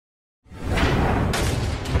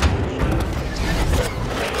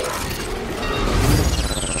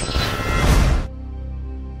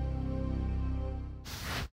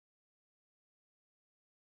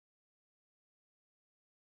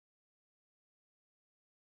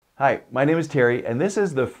Hi, my name is Terry, and this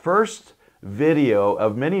is the first video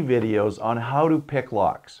of many videos on how to pick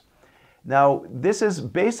locks. Now, this is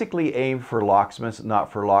basically aimed for locksmiths,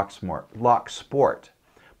 not for lock sport.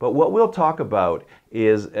 But what we'll talk about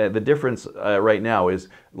is the difference right now is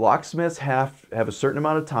locksmiths have a certain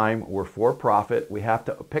amount of time. We're for profit. We have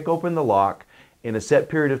to pick open the lock in a set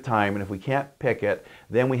period of time, and if we can't pick it,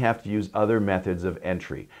 then we have to use other methods of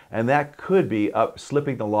entry. And that could be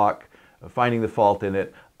slipping the lock, finding the fault in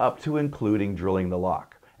it, up to including drilling the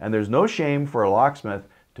lock. And there's no shame for a locksmith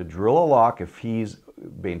to drill a lock if he's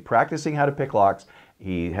been practicing how to pick locks.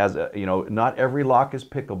 He has, not every lock is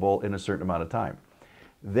pickable in a certain amount of time.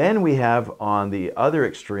 Then we have on the other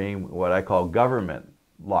extreme what I call government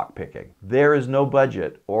lock picking. There is no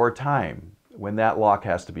budget or time when that lock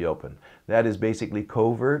has to be opened. That is basically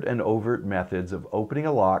covert and overt methods of opening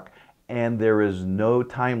a lock, and there is no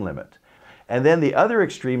time limit. And then the other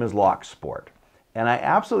extreme is lock sport. And I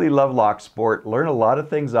absolutely love lock sport, learn a lot of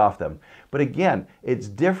things off them. But again, it's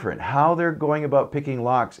different. How they're going about picking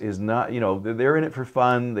locks is not, they're in it for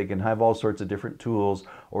fun. They can have all sorts of different tools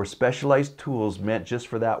or specialized tools meant just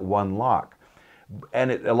for that one lock.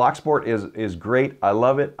 And a lock sport is great. I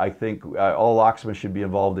love it. I think all locksmiths should be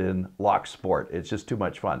involved in lock sport. It's just too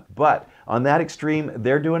much fun. But on that extreme,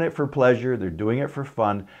 they're doing it for pleasure. They're doing it for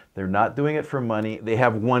fun. They're not doing it for money. They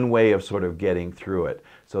have one way of sort of getting through it.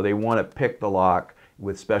 So they want to pick the lock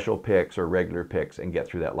with special picks or regular picks and get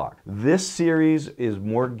through that lock. This series is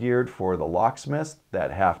more geared for the locksmiths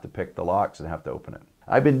that have to pick the locks and have to open it.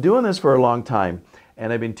 I've been doing this for a long time,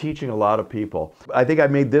 and I've been teaching a lot of people. I think I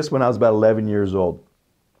made this when I was about 11 years old.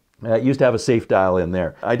 I used to have a safe dial in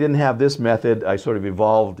there. I didn't have this method. I sort of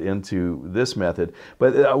evolved into this method.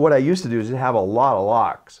 But what I used to do is have a lot of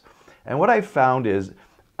locks. And what I found is,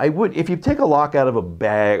 if you take a lock out of a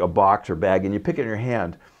box or bag, and you pick it in your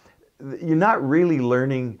hand, you're not really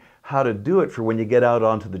learning how to do it for when you get out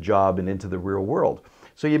onto the job and into the real world.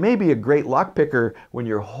 So you may be a great lock picker when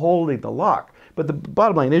you're holding the lock, but the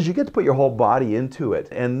bottom line is you get to put your whole body into it.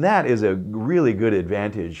 And that is a really good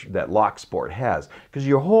advantage that lock sport has, because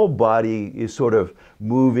your whole body is sort of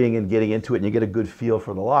moving and getting into it, and you get a good feel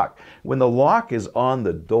for the lock. When the lock is on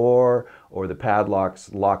the door or the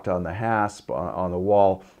padlock's locked on the hasp on the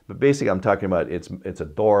wall, but basically I'm talking about it's a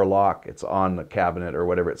door lock, it's on the cabinet or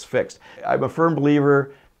whatever, it's fixed. I'm a firm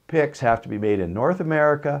believer picks have to be made in North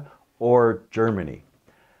America or Germany.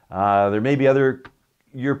 There may be other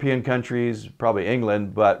European countries, probably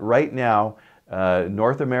England, but right now,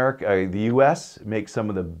 North America, the US makes some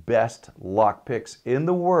of the best lock picks in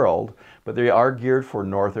the world, but they are geared for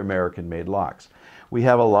North American made locks. We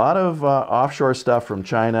have a lot of offshore stuff from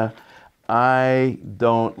China. I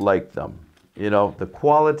don't like them. The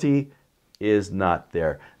quality is not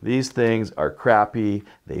there. These things are crappy,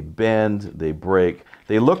 they bend, they break.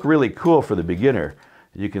 They look really cool for the beginner.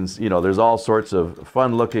 You can, there's all sorts of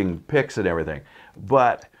fun looking picks and everything.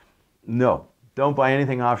 But no, don't buy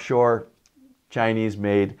anything offshore, Chinese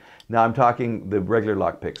made. Now I'm talking the regular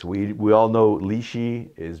lock picks. We all know Lishi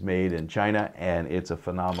is made in China, and it's a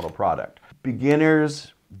phenomenal product.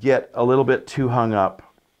 Beginners get a little bit too hung up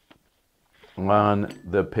on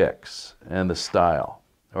the picks and the style,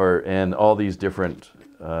 and all these different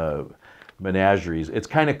menageries. It's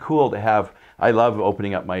kind of cool to have. I love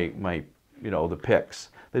opening up my the picks.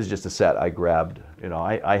 This is just a set I grabbed.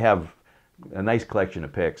 I have a nice collection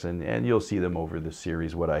of picks, and you'll see them over the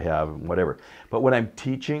series, what I have and whatever. But when I'm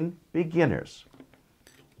teaching beginners,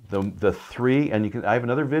 the three, and I have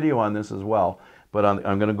another video on this as well, but I'm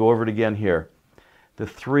going to go over it again here. The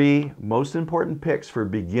three most important picks for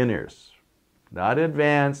beginners, not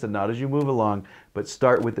advanced and not as you move along, but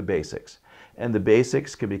start with the basics. And the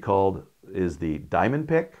basics can be called is the diamond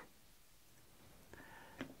pick,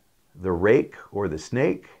 the rake or the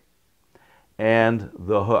snake, and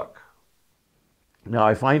the hook. Now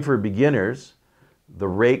I find for beginners, the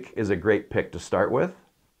rake is a great pick to start with,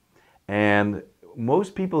 and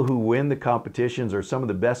most people who win the competitions or some of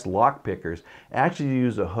the best lock pickers actually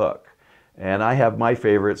use a hook. And I have my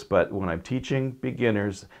favorites, but when I'm teaching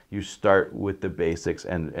beginners, you start with the basics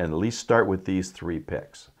and at least start with these three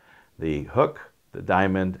picks: the hook, the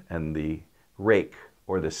diamond, and the rake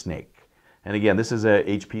or the snake. And again, this is a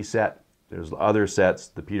HP set. There's other sets,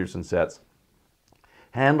 the Peterson sets.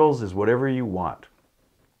 Handles is whatever you want.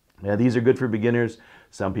 Now these are good for beginners.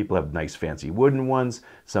 Some people have nice fancy wooden ones.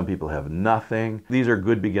 Some people have nothing. These are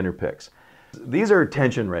good beginner picks. These are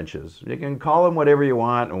tension wrenches. You can call them whatever you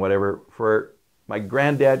want and whatever. My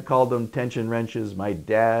granddad called them tension wrenches. My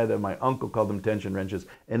dad and my uncle called them tension wrenches.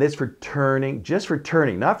 And it's for turning, just for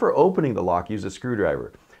turning, not for opening the lock, use a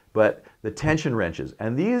screwdriver. But the tension wrenches.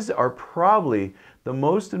 And these are probably the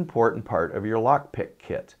most important part of your lockpick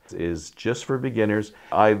kit. It is just for beginners.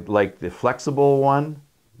 I like the flexible one,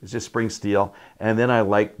 it's just spring steel, and then I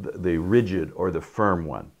like the rigid or the firm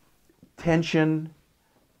one. Tension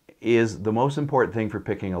is the most important thing for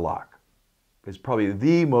picking a lock. It's probably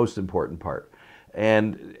the most important part.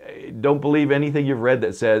 And don't believe anything you've read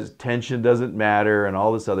that says tension doesn't matter and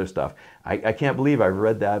all this other stuff. I can't believe I've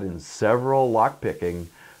read that in several lockpicking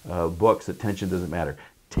books that tension doesn't matter.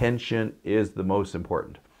 Tension is the most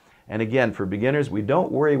important. And again, for beginners, we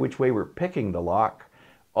don't worry which way we're picking the lock.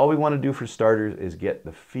 All we want to do for starters is get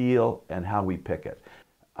the feel and how we pick it.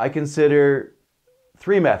 I consider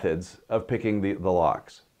 3 methods of picking the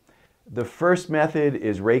locks. The first method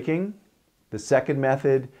is raking. The second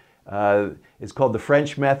method is called the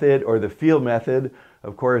French method or the feel method.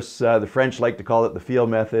 Of course, the French like to call it the feel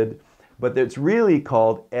method, but it's really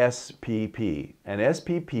called SPP. And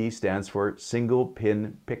SPP stands for single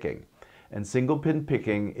pin picking. And single pin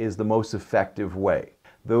picking is the most effective way.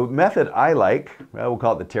 The method I like, we'll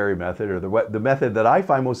call it the Terry method, or the method that I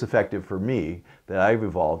find most effective for me, that I've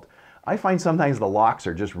evolved, I find sometimes the locks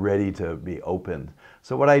are just ready to be opened.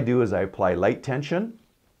 So what I do is I apply light tension,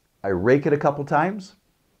 I rake it a couple times,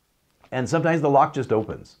 and sometimes the lock just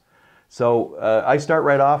opens. So I start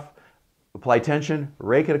right off, apply tension,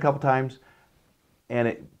 rake it a couple times, and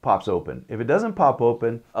it pops open. If it doesn't pop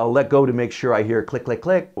open, I'll let go to make sure I hear click, click,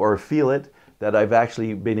 click, or feel it, that I've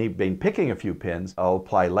actually been picking a few pins. I'll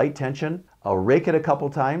apply light tension, I'll rake it a couple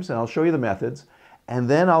times, and I'll show you the methods, and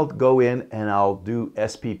then I'll go in and I'll do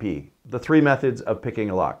SPP, the 3 methods of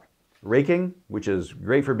picking a lock. Raking, which is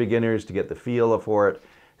great for beginners to get the feel for it,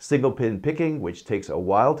 single pin picking, which takes a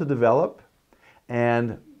while to develop,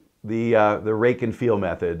 and the rake and feel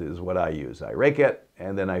method is what I use. I rake it,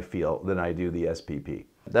 and then I feel, then I do the SPP.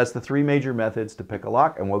 That's the 3 major methods to pick a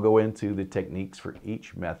lock, and we'll go into the techniques for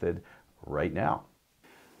each method right now.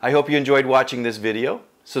 I hope you enjoyed watching this video.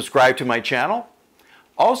 Subscribe to my channel.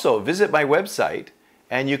 Also, visit my website,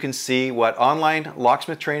 and you can see what online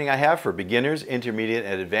locksmith training I have for beginners, intermediate,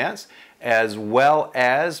 and advanced, as well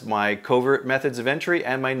as my covert methods of entry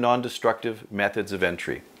and my non-destructive methods of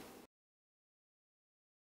entry.